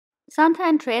Santa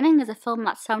in Training is a film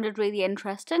that sounded really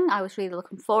interesting. I was really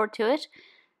looking forward to it.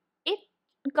 It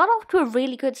got off to a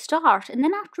really good start, and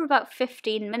then after about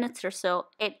 15 minutes or so,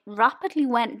 it rapidly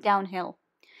went downhill.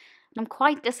 And I'm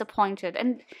quite disappointed,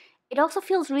 and it also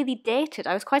feels really dated.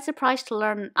 I was quite surprised to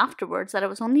learn afterwards that it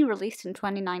was only released in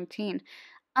 2019.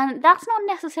 And that's not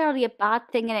necessarily a bad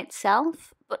thing in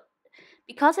itself, but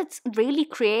because it's really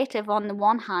creative on the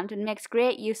one hand and makes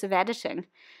great use of editing,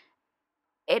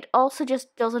 it also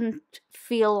just doesn't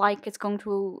feel like it's going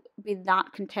to be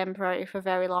that contemporary for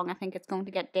very long. I think it's going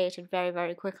to get dated very,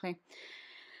 very quickly.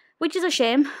 Which is a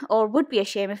shame, or would be a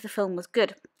shame if the film was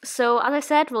good. So, as I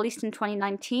said, released in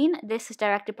 2019, this is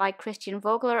directed by Christian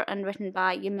Vogeler and written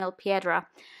by Yamil Piedra.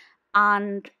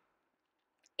 And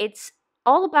it's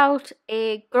all about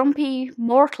a grumpy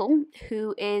mortal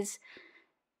who is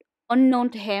unknown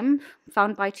to him,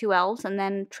 found by two elves, and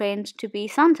then trained to be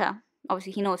Santa.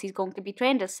 Obviously, he knows he's going to be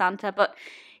trained as Santa, but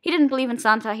he didn't believe in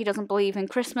Santa, he doesn't believe in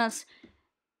Christmas,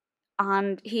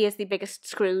 and he is the biggest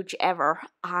Scrooge ever,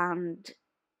 and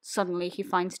suddenly he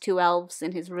finds two elves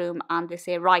in his room, and they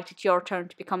say, right, it's your turn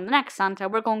to become the next Santa,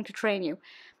 we're going to train you.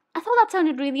 I thought that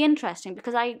sounded really interesting,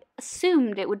 because I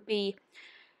assumed it would be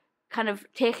kind of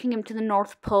taking him to the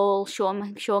North Pole,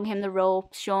 showing him the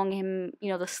ropes, showing him,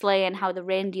 the sleigh and how the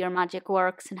reindeer magic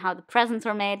works and how the presents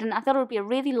are made, and I thought it would be a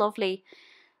really lovely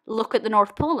look at the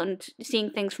North Pole and seeing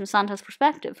things from Santa's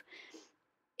perspective.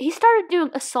 He started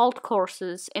doing assault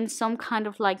courses in some kind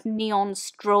of neon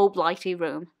strobe lighty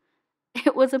room.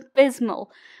 It was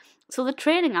abysmal. So the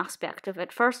training aspect of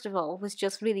it, first of all, was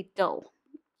just really dull.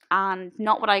 And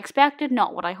not what I expected,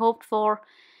 not what I hoped for.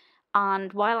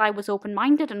 And while I was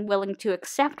open-minded and willing to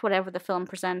accept whatever the film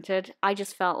presented, I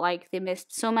just felt like they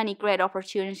missed so many great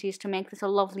opportunities to make this a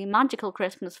lovely, magical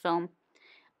Christmas film.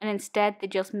 And instead they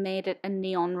just made it a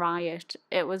neon riot.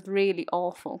 It was really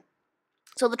awful.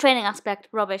 So the training aspect,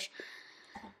 rubbish.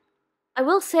 I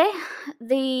will say,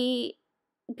 the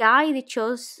guy they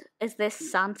chose as this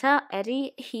Santa,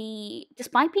 Eddie, he,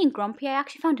 despite being grumpy, I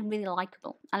actually found him really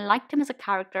likeable. I liked him as a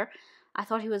character. I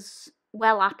thought he was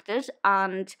well acted,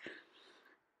 and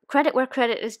credit where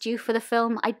credit is due for the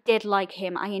film. I did like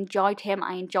him. I enjoyed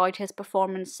his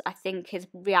performance. I think his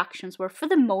reactions were, for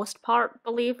the most part,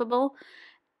 believable.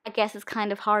 I guess it's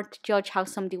kind of hard to judge how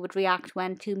somebody would react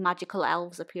when two magical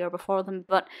elves appear before them,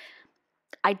 but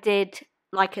I did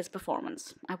like his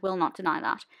performance. I will not deny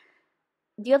that.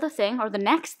 The other thing, or the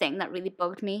next thing that really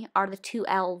bugged me, are the two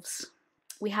elves.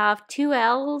 We have two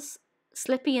elves,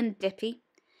 Slippy and Dippy.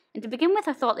 And to begin with,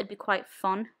 I thought they'd be quite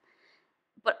fun,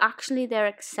 but actually they're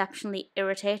exceptionally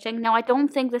irritating. Now, I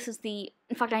don't think this is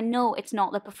in fact, I know it's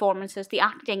not the performances. The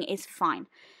acting is fine.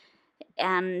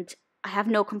 And I have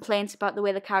no complaints about the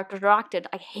way the characters are acted.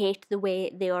 I hate the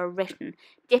way they are written.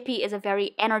 Dippy is a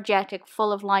very energetic,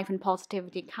 full of life and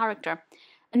positivity character.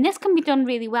 And this can be done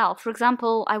really well. For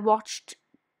example, I watched,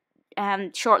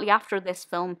 shortly after this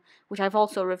film, which I've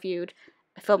also reviewed,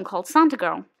 a film called Santa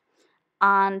Girl.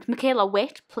 And Michaela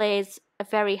Witt plays a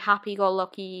very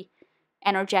happy-go-lucky,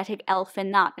 energetic elf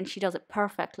in that, and she does it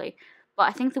perfectly. But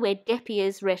I think the way Dippy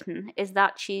is written is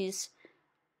that she's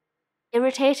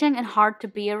irritating and hard to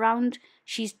be around.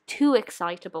 She's too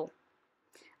excitable,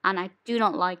 and I do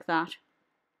not like that.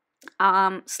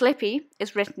 Slippy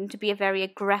is written to be a very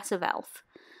aggressive elf,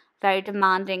 very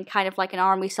demanding, kind of like an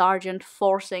army sergeant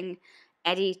forcing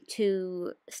Eddie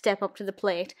to step up to the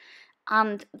plate.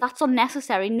 And that's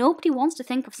unnecessary. Nobody wants to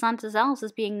think of Santa's elves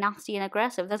as being nasty and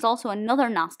aggressive. There's also another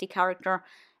nasty character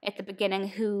at the beginning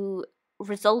who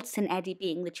results in Eddie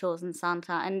being the chosen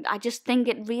Santa, and I just think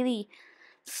it really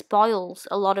spoils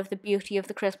a lot of the beauty of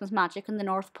the Christmas magic in the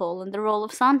North Pole and the role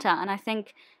of Santa. And I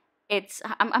think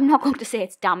I'm not going to say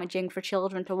it's damaging for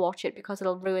children to watch it because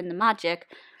it'll ruin the magic,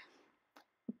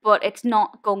 but it's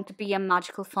not going to be a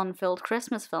magical, fun-filled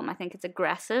Christmas film. I think it's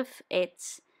aggressive.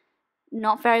 It's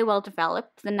not very well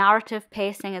developed. The narrative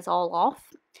pacing is all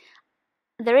off.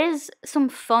 There is some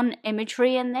fun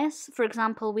imagery in this. For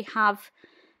example, we have,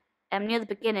 near the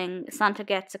beginning, Santa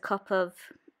gets a cup of,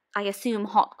 I assume,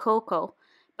 hot cocoa,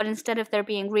 but instead of there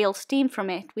being real steam from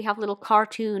it, we have little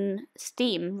cartoon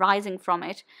steam rising from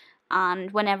it.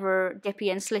 And whenever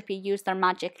Dippy and Slippy use their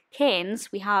magic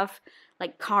canes, we have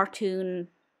cartoon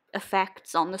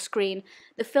effects on the screen.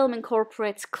 The film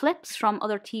incorporates clips from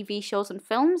other TV shows and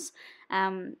films,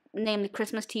 namely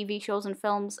Christmas TV shows and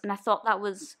films, and I thought that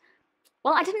was,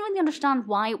 well, I didn't really understand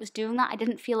why it was doing that. I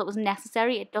didn't feel it was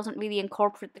necessary. It doesn't really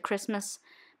incorporate the Christmas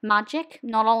magic.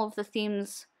 Not all of the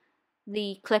themes,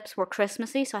 the clips were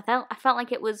Christmassy, so I felt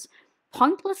like it was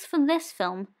pointless for this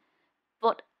film,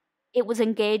 but it was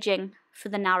engaging for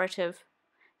the narrative.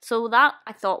 So that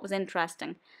I thought was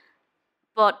interesting.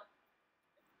 But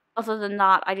other than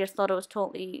that, I just thought it was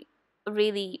totally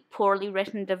really poorly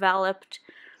written, developed.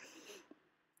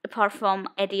 Apart from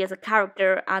Eddie as a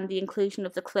character and the inclusion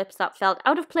of the clips that felt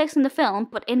out of place in the film,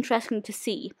 but interesting to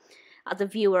see as a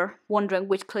viewer, wondering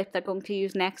which clip they're going to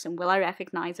use next and will I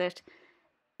recognise it.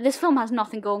 This film has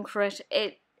nothing going for it.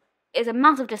 It is a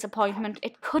massive disappointment.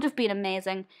 It could have been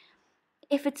amazing.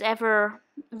 If it's ever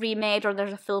remade or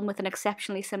there's a film with an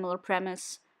exceptionally similar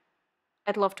premise,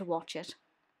 I'd love to watch it.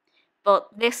 But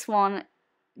this one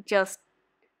just,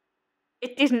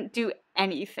 it didn't do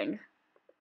anything